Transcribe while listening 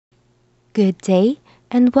Good day,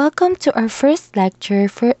 and welcome to our first lecture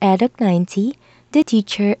for EDUC 90, the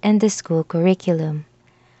teacher and the school curriculum.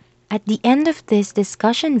 At the end of this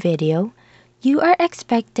discussion video, you are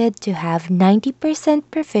expected to have 90%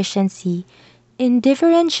 proficiency in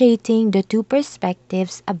differentiating the two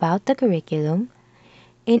perspectives about the curriculum,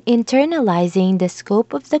 in internalizing the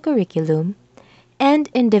scope of the curriculum, and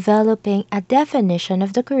in developing a definition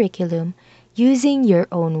of the curriculum using your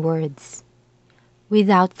own words.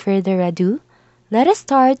 Without further ado, let us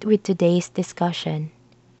start with today's discussion.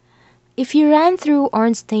 If you ran through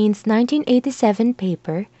Ornstein's 1987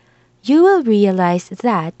 paper, you will realize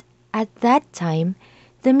that, at that time,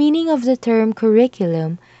 the meaning of the term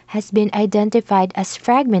curriculum has been identified as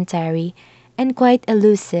fragmentary and quite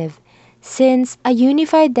elusive, since a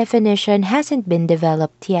unified definition hasn't been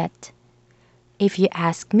developed yet. If you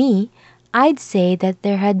ask me, I'd say that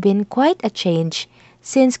there had been quite a change,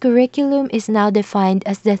 since curriculum is now defined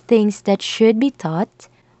as the things that should be taught,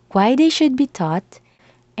 why they should be taught,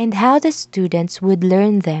 and how the students would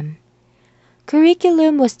learn them.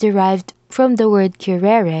 Curriculum was derived from the word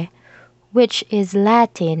currere, which is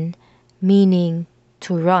Latin, meaning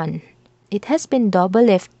to run. It has been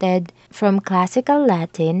double-lifted from classical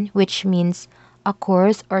Latin, which means a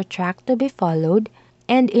course or track to be followed,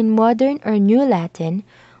 and in modern or New Latin,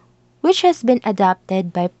 which has been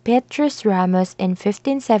adopted by Petrus Ramus in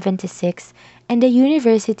 1576 and the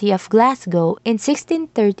University of Glasgow in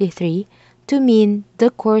 1633 to mean the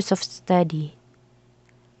course of study.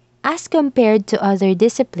 As compared to other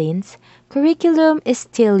disciplines, curriculum is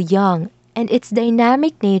still young, and its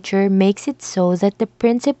dynamic nature makes it so that the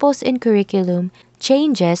principles in curriculum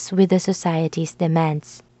changes with the society's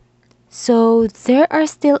demands. So, there are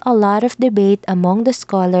still a lot of debate among the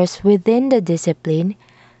scholars within the discipline,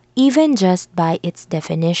 even just by its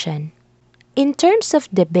definition. In terms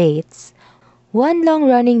of debates, one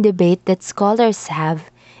long-running debate that scholars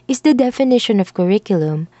have is the definition of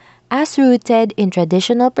curriculum as rooted in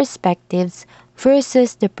traditional perspectives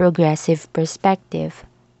versus the progressive perspective.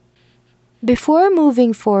 Before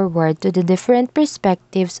moving forward to the different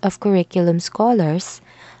perspectives of curriculum scholars,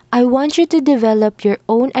 I want you to develop your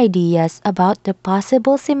own ideas about the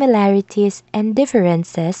possible similarities and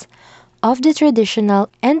differences of the traditional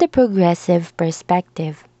and the progressive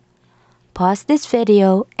perspective. Pause this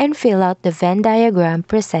video and fill out the Venn diagram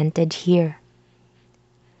presented here.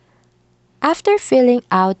 After filling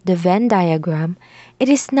out the Venn diagram, it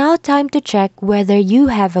is now time to check whether you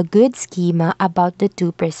have a good schema about the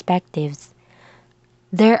two perspectives.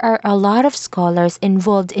 There are a lot of scholars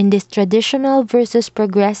involved in this traditional versus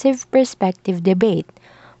progressive perspective debate,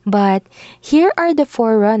 but here are the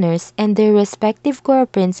forerunners and their respective core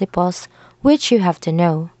principles which you have to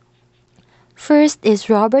know. First is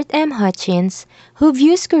Robert M. Hutchins, who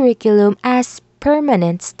views curriculum as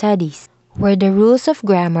permanent studies, where the rules of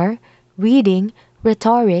grammar, reading,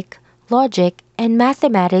 rhetoric, logic, and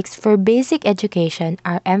mathematics for basic education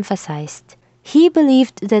are emphasized. He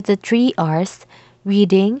believed that the 3 R's,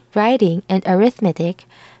 reading, writing, and arithmetic,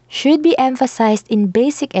 should be emphasized in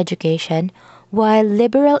basic education, while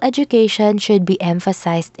liberal education should be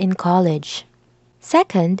emphasized in college.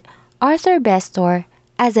 Second, Arthur Bestor,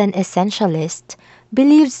 as an essentialist,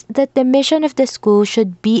 believes that the mission of the school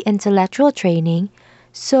should be intellectual training,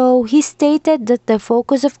 so he stated that the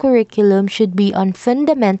focus of curriculum should be on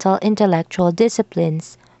fundamental intellectual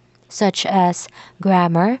disciplines, such as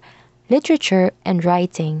grammar, literature, and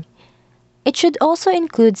writing. It should also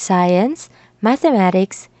include science,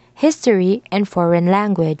 mathematics, history, and foreign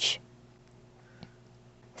language.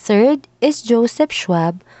 Third is Joseph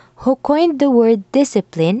Schwab, who coined the word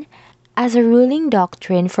discipline as a ruling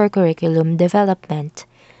doctrine for curriculum development.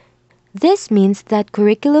 This means that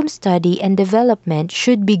curriculum study and development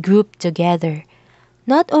should be grouped together,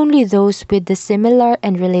 not only those with the similar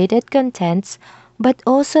and related contents, but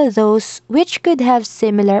also those which could have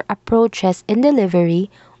similar approaches in delivery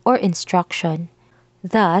or instruction,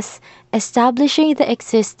 thus establishing the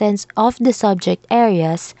existence of the subject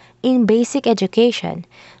areas in basic education,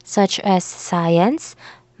 such as science,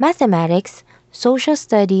 mathematics, social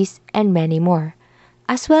studies, and many more,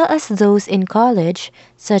 as well as those in college,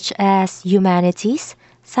 such as humanities,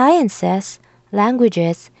 sciences,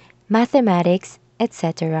 languages, mathematics,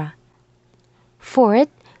 etc. Fourth,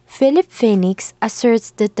 Philip Phoenix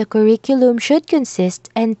asserts that the curriculum should consist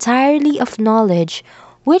entirely of knowledge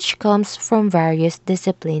which comes from various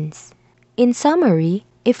disciplines. In summary,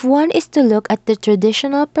 if one is to look at the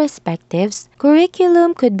traditional perspectives,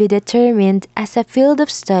 curriculum could be determined as a field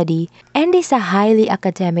of study and is a highly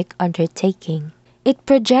academic undertaking. It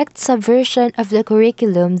projects a version of the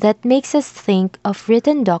curriculum that makes us think of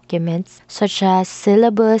written documents such as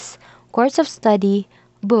syllabus, course of study,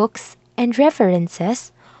 books, and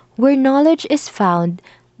references, where knowledge is found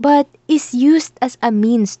but is used as a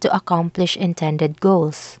means to accomplish intended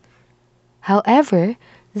goals. However,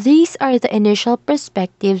 these are the initial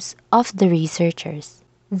perspectives of the researchers.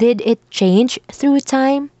 Did it change through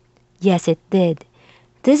time? Yes, it did.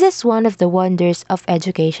 This is one of the wonders of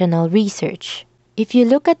educational research. If you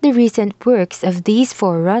look at the recent works of these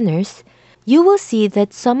forerunners, you will see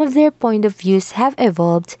that some of their point of views have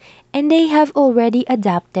evolved and they have already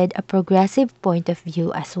adopted a progressive point of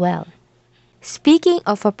view as well. Speaking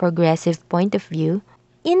of a progressive point of view,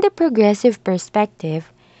 in the progressive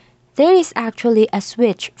perspective, there is actually a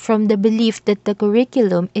switch from the belief that the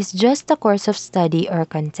curriculum is just a course of study or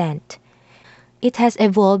content. It has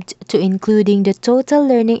evolved to including the total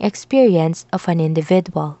learning experience of an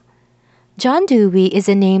individual. John Dewey is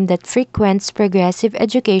a name that frequents progressive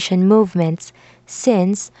education movements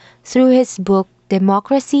since, through his book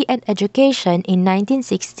Democracy and Education in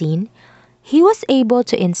 1916, he was able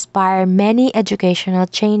to inspire many educational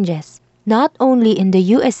changes, not only in the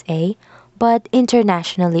USA, but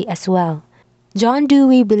internationally as well. John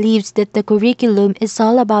Dewey believes that the curriculum is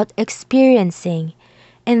all about experiencing,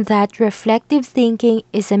 and that reflective thinking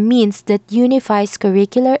is a means that unifies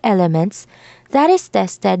curricular elements that is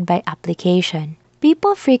tested by application.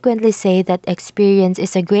 People frequently say that experience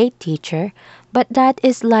is a great teacher, but that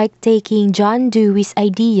is like taking John Dewey's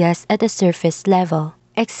ideas at a surface level.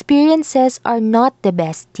 Experiences are not the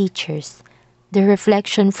best teachers. The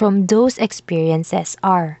reflection from those experiences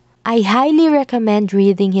are. I highly recommend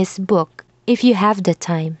reading his book if you have the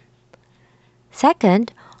time.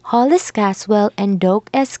 Second, Hollis Caswell and Doak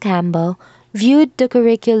S. Campbell viewed the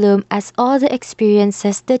curriculum as all the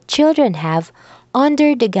experiences that children have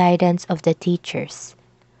under the guidance of the teachers.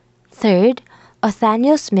 Third,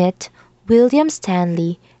 Othniel Smith, William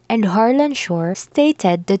Stanley, and Harlan Shore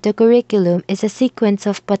stated that the curriculum is a sequence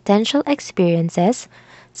of potential experiences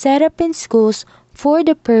set up in schools for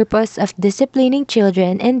the purpose of disciplining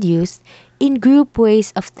children and youth in group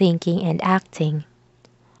ways of thinking and acting.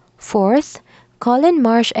 Fourth, Colin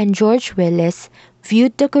Marsh and George Willis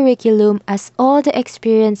viewed the curriculum as all the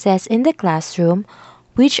experiences in the classroom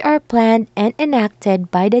which are planned and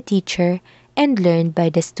enacted by the teacher and learned by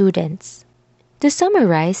the students. To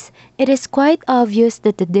summarize, it is quite obvious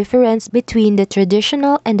that the difference between the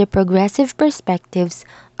traditional and the progressive perspectives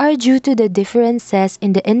are due to the differences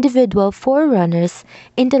in the individual forerunners'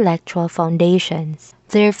 intellectual foundations,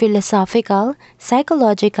 their philosophical,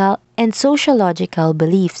 psychological, and sociological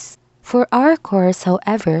beliefs. For our course,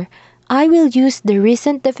 however, I will use the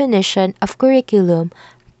recent definition of curriculum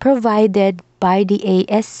provided by the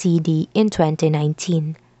ASCD in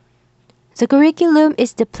 2019. The curriculum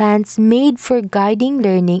is the plans made for guiding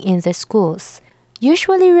learning in the schools,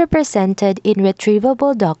 usually represented in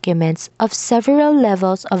retrievable documents of several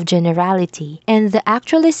levels of generality, and the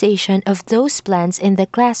actualization of those plans in the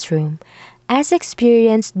classroom, as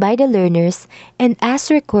experienced by the learners and as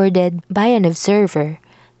recorded by an observer.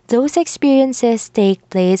 Those experiences take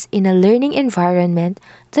place in a learning environment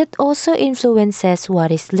that also influences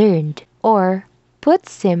what is learned. Or, put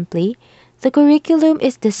simply, the curriculum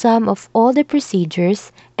is the sum of all the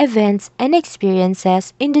procedures, events, and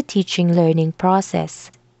experiences in the teaching-learning process.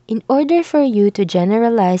 In order for you to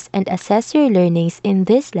generalize and assess your learnings in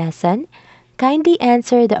this lesson, kindly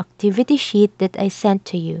answer the activity sheet that I sent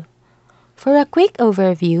to you. For a quick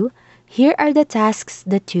overview, here are the tasks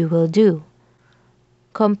that you will do.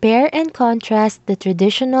 Compare and contrast the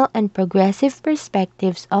traditional and progressive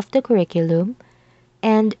perspectives of the curriculum,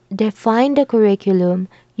 and define the curriculum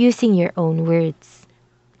using your own words.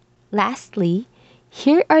 Lastly,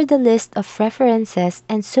 here are the list of references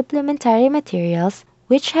and supplementary materials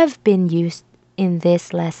which have been used in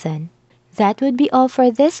this lesson. That would be all for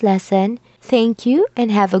this lesson. Thank you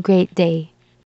and have a great day.